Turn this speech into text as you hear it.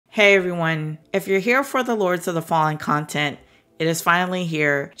Hey everyone, if you're here for the Lords of the Fallen content, it is finally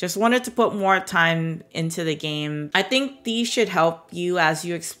here. Just wanted to put more time into the game. I think these should help you as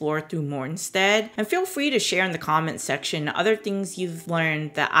you explore through Mournstead, and feel free to share in the comment section other things you've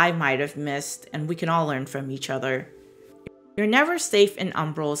learned that I might have missed, and we can all learn from each other. You're never safe in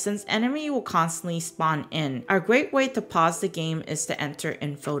Umbral since enemy will constantly spawn in. A great way to pause the game is to enter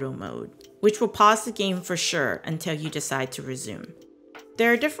in photo mode, which will pause the game for sure until you decide to resume.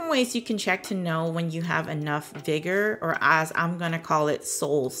 There are different ways you can check to know when you have enough vigor, or as I'm gonna call it,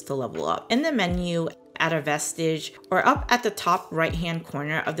 souls to level up. In the menu, at a vestige, or up at the top right hand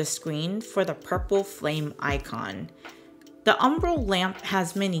corner of the screen for the purple flame icon. The umbral lamp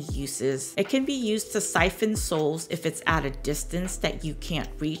has many uses. It can be used to siphon souls if it's at a distance that you can't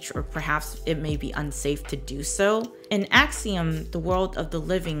reach, or perhaps it may be unsafe to do so. In Axiom, the world of the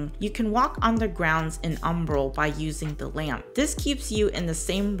living, you can walk on the grounds in Umbral by using the lamp. This keeps you in the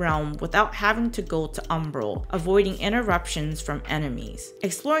same realm without having to go to Umbral, avoiding interruptions from enemies.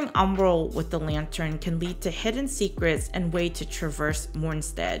 Exploring Umbral with the lantern can lead to hidden secrets and way to traverse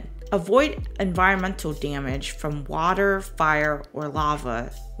Mournstead. Avoid environmental damage from water, fire, or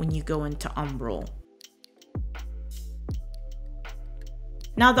lava when you go into Umbral.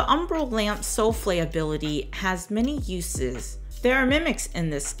 Now, the Umbral Lamp Soulflay ability has many uses. There are mimics in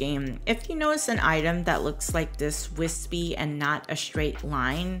this game. If you notice an item that looks like this wispy and not a straight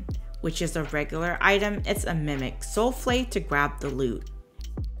line, which is a regular item, it's a mimic. Soulflay to grab the loot.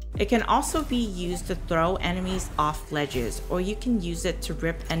 It can also be used to throw enemies off ledges, or you can use it to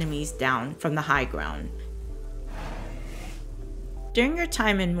rip enemies down from the high ground. During your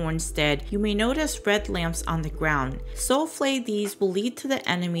time in Mournstead, you may notice red lamps on the ground. Soulflay these will lead to the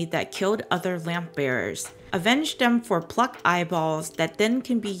enemy that killed other lamp bearers. Avenge them for pluck eyeballs that then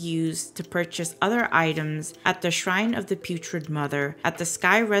can be used to purchase other items at the Shrine of the Putrid Mother at the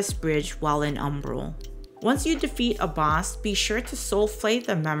Skyrest Bridge while in Umbral. Once you defeat a boss, be sure to soulflay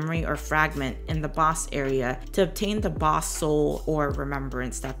the memory or fragment in the boss area to obtain the boss soul, or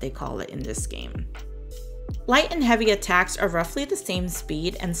remembrance that they call it in this game. Light and heavy attacks are roughly the same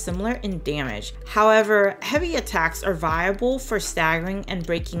speed and similar in damage. However, heavy attacks are viable for staggering and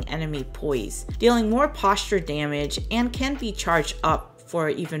breaking enemy poise, dealing more posture damage, and can be charged up for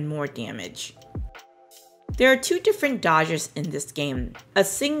even more damage. There are two different dodges in this game. A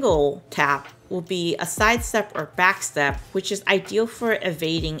single tap will be a sidestep or backstep, which is ideal for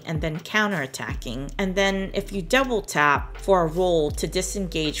evading and then counterattacking. And then if you double tap for a roll to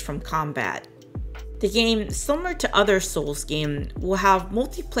disengage from combat. The game, similar to other Souls games, will have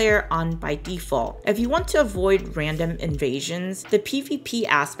multiplayer on by default. If you want to avoid random invasions, the PvP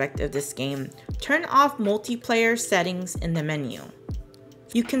aspect of this game, turn off multiplayer settings in the menu.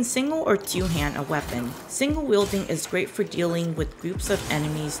 You can single or two-hand a weapon. Single wielding is great for dealing with groups of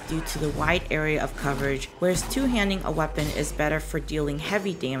enemies due to the wide area of coverage, whereas two-handing a weapon is better for dealing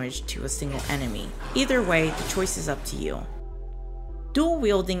heavy damage to a single enemy. Either way, the choice is up to you. Dual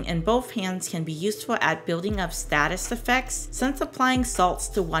wielding in both hands can be useful at building up status effects, since applying salts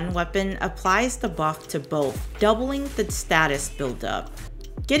to one weapon applies the buff to both, doubling the status buildup.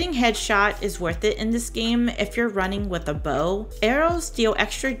 Getting headshot is worth it in this game if you're running with a bow. Arrows deal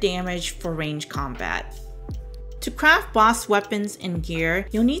extra damage for range combat. To craft boss weapons and gear,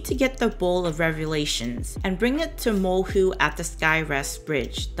 you'll need to get the Bowl of Revelations and bring it to Mohu at the Skyrest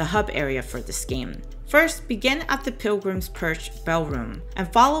Bridge, the hub area for this game. First, begin at the Pilgrim's Perch Bell Room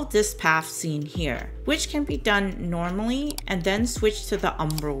and follow this path seen here, which can be done normally, and then switch to the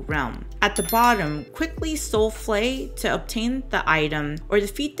Umbral Realm. At the bottom, quickly soulflay to obtain the item or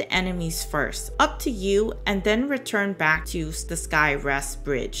defeat the enemies first, up to you, and then return back to the Skyrest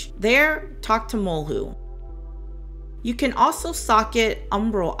Bridge. There, talk to Mohu. You can also socket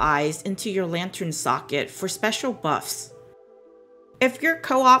Umbral Eyes into your lantern socket for special buffs. If you're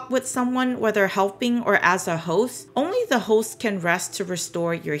co-op with someone, whether helping or as a host, only the host can rest to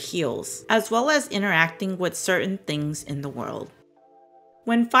restore your heals, as well as interacting with certain things in the world.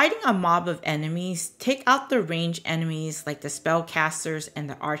 When fighting a mob of enemies, take out the range enemies like the spellcasters and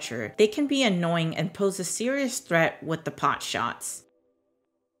the archer. They can be annoying and pose a serious threat with the pot shots.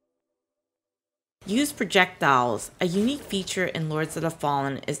 Use projectiles. A unique feature in Lords of the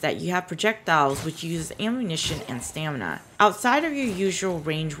Fallen is that you have projectiles which use ammunition and stamina, outside of your usual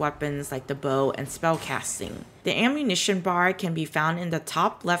range weapons like the bow and spellcasting. The ammunition bar can be found in the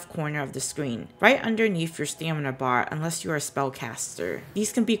top left corner of the screen, right underneath your stamina bar unless you are a spellcaster.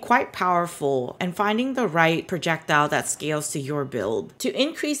 These can be quite powerful, and finding the right projectile that scales to your build. To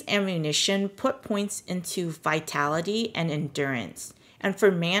increase ammunition, put points into vitality and endurance. And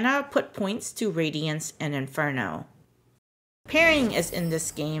for mana, put points to Radiance and Inferno. Parrying is in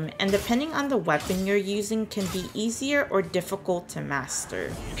this game, and depending on the weapon you're using can be easier or difficult to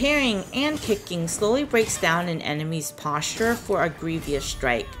master. Parrying and kicking slowly breaks down an enemy's posture for a grievous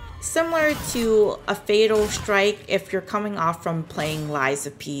strike. Similar to a fatal strike if you're coming off from playing Lies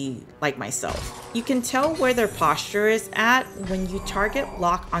of P like myself. You can tell where their posture is at when you target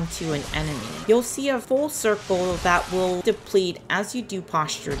lock onto an enemy. You'll see a full circle that will deplete as you do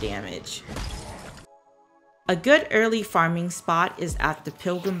posture damage. A good early farming spot is at the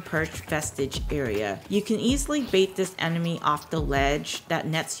Pilgrim Perch Vestige area. You can easily bait this enemy off the ledge that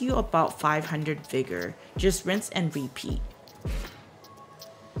nets you about 500 vigor. Just rinse and repeat.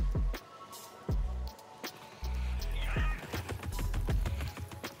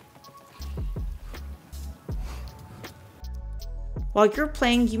 While you're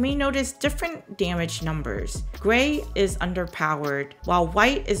playing, you may notice different damage numbers. Gray is underpowered, while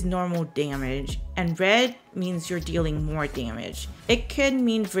white is normal damage, and red means you're dealing more damage. It can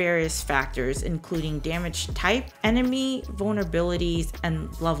mean various factors, including damage type, enemy vulnerabilities,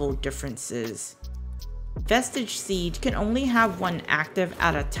 and level differences. Vestige Seed can only have one active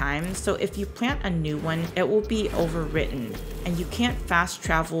at a time, so if you plant a new one, it will be overwritten, and you can't fast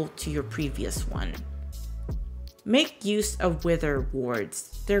travel to your previous one. Make use of Wither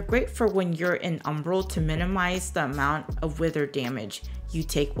wards. They're great for when you're in Umbral to minimize the amount of wither damage you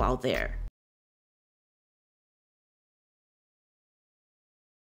take while there.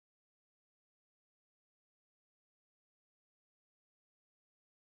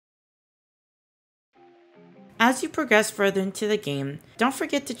 As you progress further into the game, don't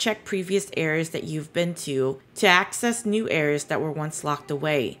forget to check previous areas that you've been to access new areas that were once locked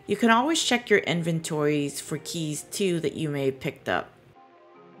away. You can always check your inventories for keys too that you may have picked up.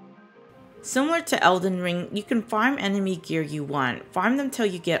 Similar to Elden Ring, you can farm enemy gear you want. Farm them till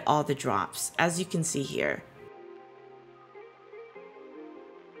you get all the drops, as you can see here.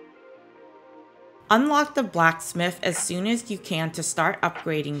 Unlock the blacksmith as soon as you can to start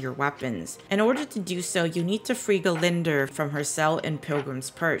upgrading your weapons. In order to do so, you need to free Galinder from her cell in Pilgrim's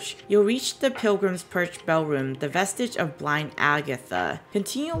Perch. You'll reach the Pilgrim's Perch bellroom, the vestige of blind Agatha.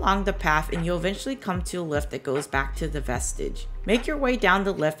 Continue along the path and you'll eventually come to a lift that goes back to the vestige. Make your way down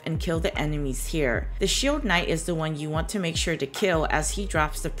the lift and kill the enemies here. The Shield Knight is the one you want to make sure to kill as he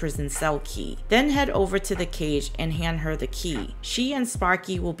drops the prison cell key. Then head over to the cage and hand her the key. She and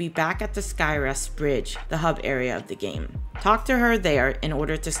Sparky will be back at the Skyrest Bridge, the hub area of the game. Talk to her there in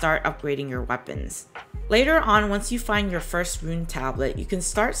order to start upgrading your weapons. Later on, once you find your first rune tablet, you can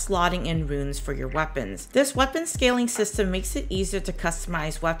start slotting in runes for your weapons. This weapon scaling system makes it easier to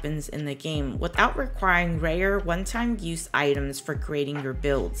customize weapons in the game without requiring rare one-time use items for creating your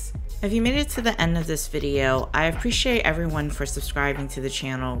builds. If you made it to the end of this video, I appreciate everyone for subscribing to the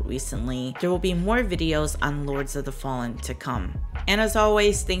channel recently. There will be more videos on Lords of the Fallen to come. And as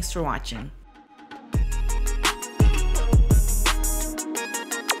always, thanks for watching.